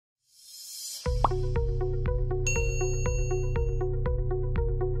Do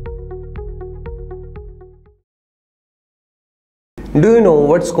you know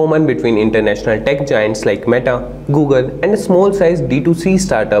what's common between international tech giants like Meta, Google, and a small-sized D2C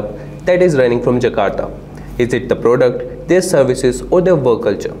startup that is running from Jakarta? Is it the product, their services, or their work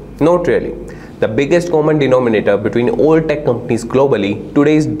culture? Not really. The biggest common denominator between all tech companies globally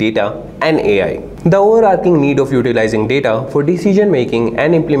today is data and AI. The overarching need of utilizing data for decision making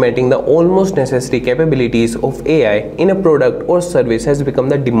and implementing the almost necessary capabilities of AI in a product or service has become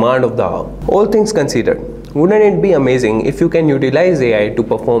the demand of the hour. All things considered, wouldn't it be amazing if you can utilize AI to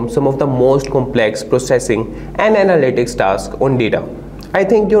perform some of the most complex processing and analytics tasks on data? I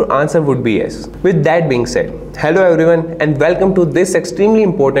think your answer would be yes. With that being said, hello everyone and welcome to this extremely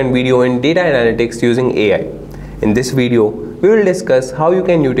important video in data analytics using AI. In this video, we will discuss how you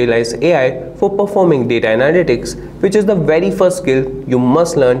can utilize AI for performing data analytics, which is the very first skill you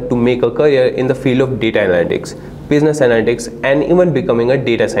must learn to make a career in the field of data analytics, business analytics, and even becoming a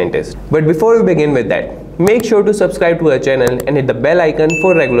data scientist. But before we begin with that, make sure to subscribe to our channel and hit the bell icon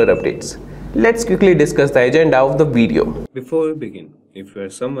for regular updates. Let's quickly discuss the agenda of the video. Before we begin, if you are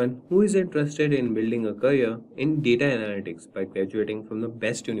someone who is interested in building a career in data analytics by graduating from the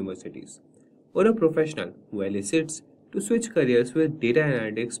best universities, or a professional who elicits to switch careers with data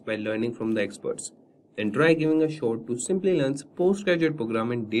analytics by learning from the experts, then try giving a shot to Simplilearn's postgraduate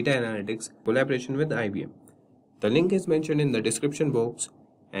program in data analytics collaboration with IBM. The link is mentioned in the description box,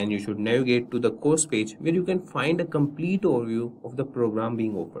 and you should navigate to the course page where you can find a complete overview of the program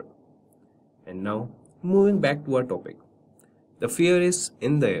being offered. And now, moving back to our topic. The fear is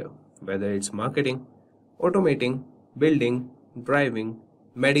in the air, whether it's marketing, automating, building, driving,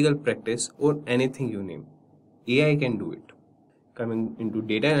 medical practice, or anything you name. AI can do it. Coming into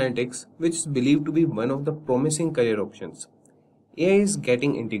data analytics, which is believed to be one of the promising career options. AI is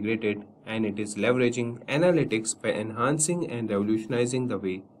getting integrated and it is leveraging analytics by enhancing and revolutionizing the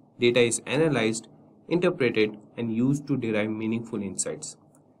way data is analyzed, interpreted, and used to derive meaningful insights.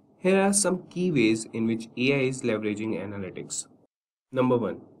 Here are some key ways in which AI is leveraging analytics. Number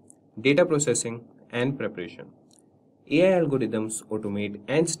 1. Data processing and preparation. AI algorithms automate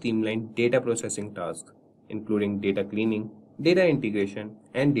and streamline data processing tasks, including data cleaning, data integration,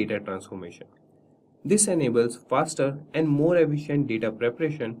 and data transformation. This enables faster and more efficient data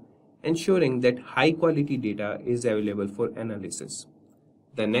preparation, ensuring that high-quality data is available for analysis.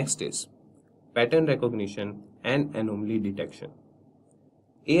 The next is pattern recognition and anomaly detection.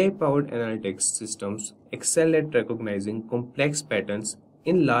 AI-powered analytics systems excel at recognizing complex patterns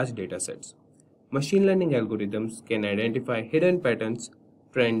in large datasets. Machine learning algorithms can identify hidden patterns,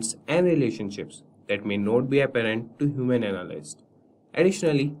 trends, and relationships that may not be apparent to human analysts.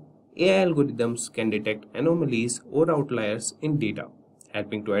 Additionally, AI algorithms can detect anomalies or outliers in data,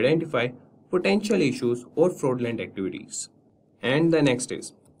 helping to identify potential issues or fraudulent activities. And the next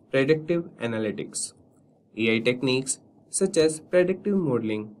is predictive analytics. AI techniques such as predictive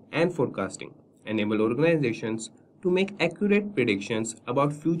modeling and forecasting enable organizations to make accurate predictions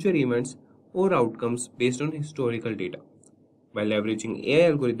about future events or outcomes based on historical data. By leveraging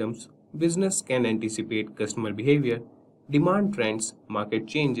AI algorithms, business can anticipate customer behavior, demand trends, market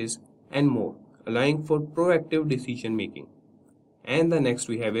changes, and more, allowing for proactive decision making. And the next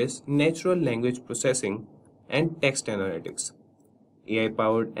we have is natural language processing and text analytics.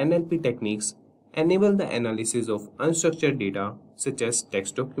 AI-powered NLP techniques enable the analysis of unstructured data such as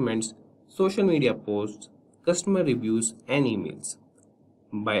text documents, social media posts, customer reviews, and emails.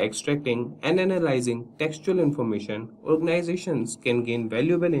 By extracting and analyzing textual information, organizations can gain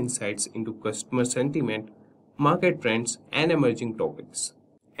valuable insights into customer sentiment, market trends, and emerging topics.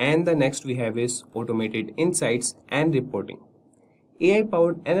 And the next we have is automated insights and reporting.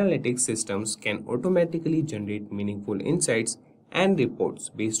 AI-powered analytics systems can automatically generate meaningful insights and reports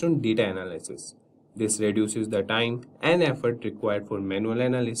based on data analysis. This reduces the time and effort required for manual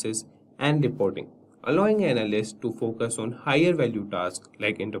analysis and reporting, allowing analysts to focus on higher value tasks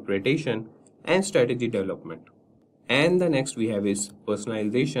like interpretation and strategy development. And the next we have is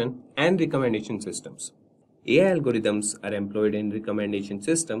personalization and recommendation systems. AI algorithms are employed in recommendation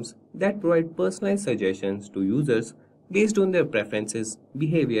systems that provide personalized suggestions to users based on their preferences,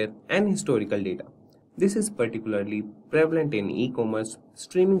 behavior, and historical data. This is particularly prevalent in e-commerce,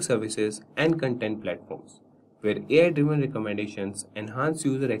 streaming services, and content platforms, where AI-driven recommendations enhance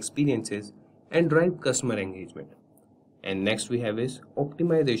user experiences and drive customer engagement. And next we have is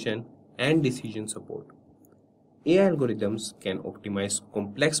optimization and decision support. AI algorithms can optimize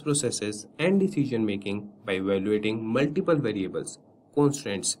complex processes and decision making by evaluating multiple variables,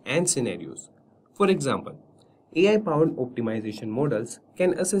 constraints, and scenarios. For example, AI-powered optimization models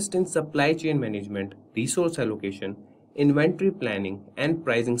can assist in supply chain management, resource allocation, inventory planning, and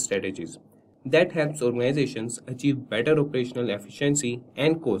pricing strategies that helps organizations achieve better operational efficiency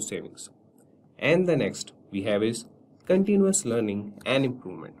and cost savings. And the next we have is continuous learning and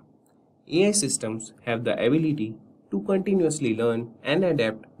improvement. AI systems have the ability to continuously learn and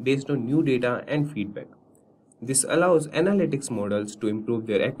adapt based on new data and feedback. This allows analytics models to improve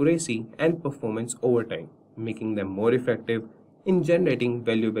their accuracy and performance over time, making them more effective in generating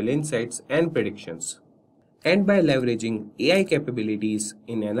valuable insights and predictions. And by leveraging AI capabilities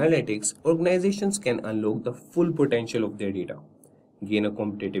in analytics, organizations can unlock the full potential of their data, gain a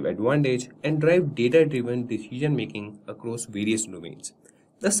competitive advantage, and drive data-driven decision-making across various domains.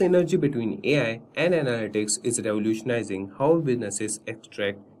 The synergy between AI and analytics is revolutionizing how businesses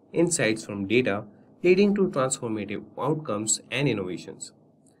extract insights from data, leading to transformative outcomes and innovations.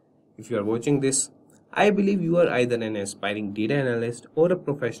 If you are watching this, I believe you are either an aspiring data analyst or a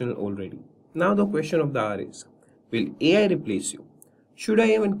professional already. Now the question of the hour is, will AI replace you? Should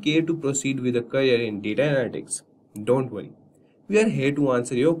I even care to proceed with a career in data analytics? Don't worry. We are here to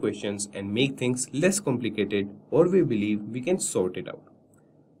answer your questions and make things less complicated, or we believe we can sort it out.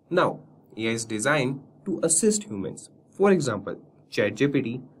 Now, AI is designed to assist humans. For example,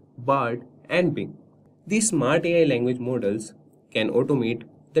 ChatGPT, Bard, and Bing. These smart AI language models can automate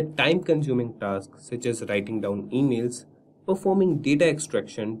the time-consuming tasks such as writing down emails, performing data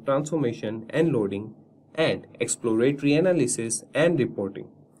extraction, transformation, and loading, and exploratory analysis and reporting.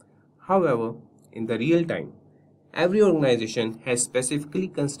 However, in the real time, every organization has specifically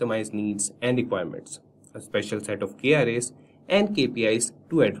customized needs and requirements, a special set of KRAs and KPIs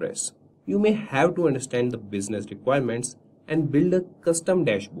to address. You may have to understand the business requirements and build a custom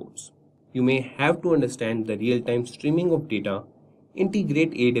dashboards. You may have to understand the real-time streaming of data,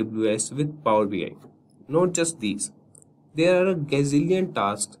 integrate AWS with Power BI. Not just these, there are a gazillion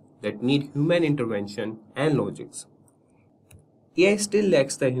tasks that need human intervention and logics. AI still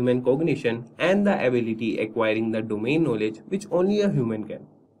lacks the human cognition and the ability acquiring the domain knowledge which only a human can.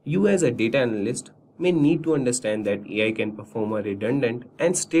 You as a data analyst may need to understand that AI can perform a redundant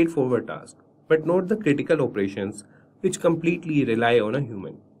and straightforward task, but not the critical operations which completely rely on a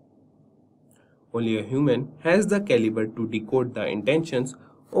human. Only a human has the caliber to decode the intentions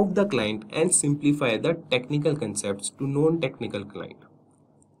of the client and simplify the technical concepts to non-technical client.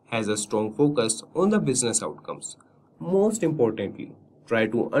 Has a strong focus on the business outcomes. Most importantly, try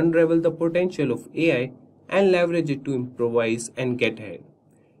to unravel the potential of AI and leverage it to improvise and get ahead.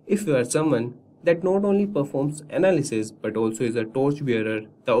 If you are someone that not only performs analysis but also is a torchbearer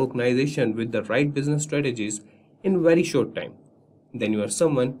the organization with the right business strategies in very short time, then you are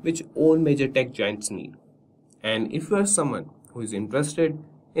someone which all major tech giants need. And if you are someone who is interested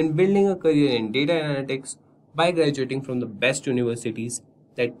in building a career in data analytics by graduating from the best universities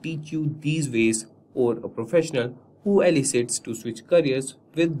that teach you these ways, or a professional who elicits to switch careers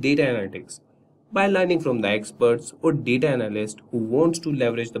with data analytics by learning from the experts or data analyst who wants to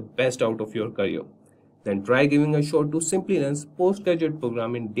leverage the best out of your career, then try giving a shot to Simplilearn's postgraduate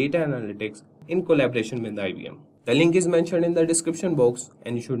program in data analytics in collaboration with IBM. The link is mentioned in the description box,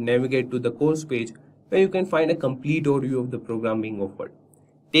 and you should navigate to the course page where you can find a complete overview of the program being offered.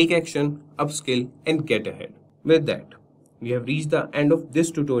 Take action, upskill, and get ahead. With that, we have reached the end of this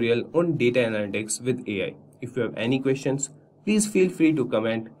tutorial on data analytics with AI. If you have any questions, please feel free to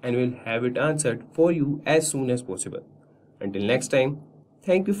comment and we'll have it answered for you as soon as possible. Until next time,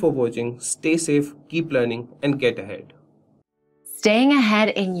 thank you for watching, stay safe, keep learning, and get ahead. Staying ahead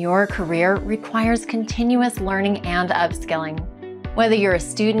in your career requires continuous learning and upskilling. Whether you're a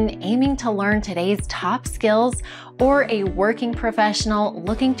student aiming to learn today's top skills or a working professional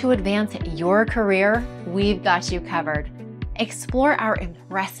looking to advance your career, we've got you covered. Explore our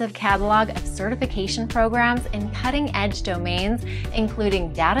impressive catalog of certification programs in cutting-edge domains,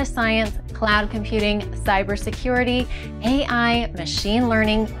 including data science, cloud computing, cybersecurity, AI, machine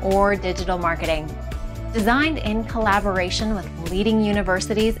learning, or digital marketing. Designed in collaboration with leading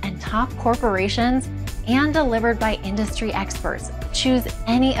universities and top corporations, and delivered by industry experts, choose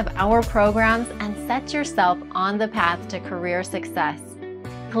any of our programs and set yourself on the path to career success.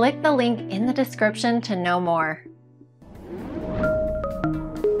 Click the link in the description to know more.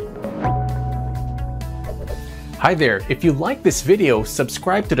 Hi there, if you like this video,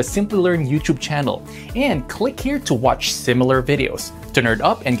 subscribe to the Simplilearn YouTube channel and click here to watch similar videos. To nerd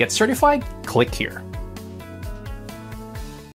up and get certified, click here.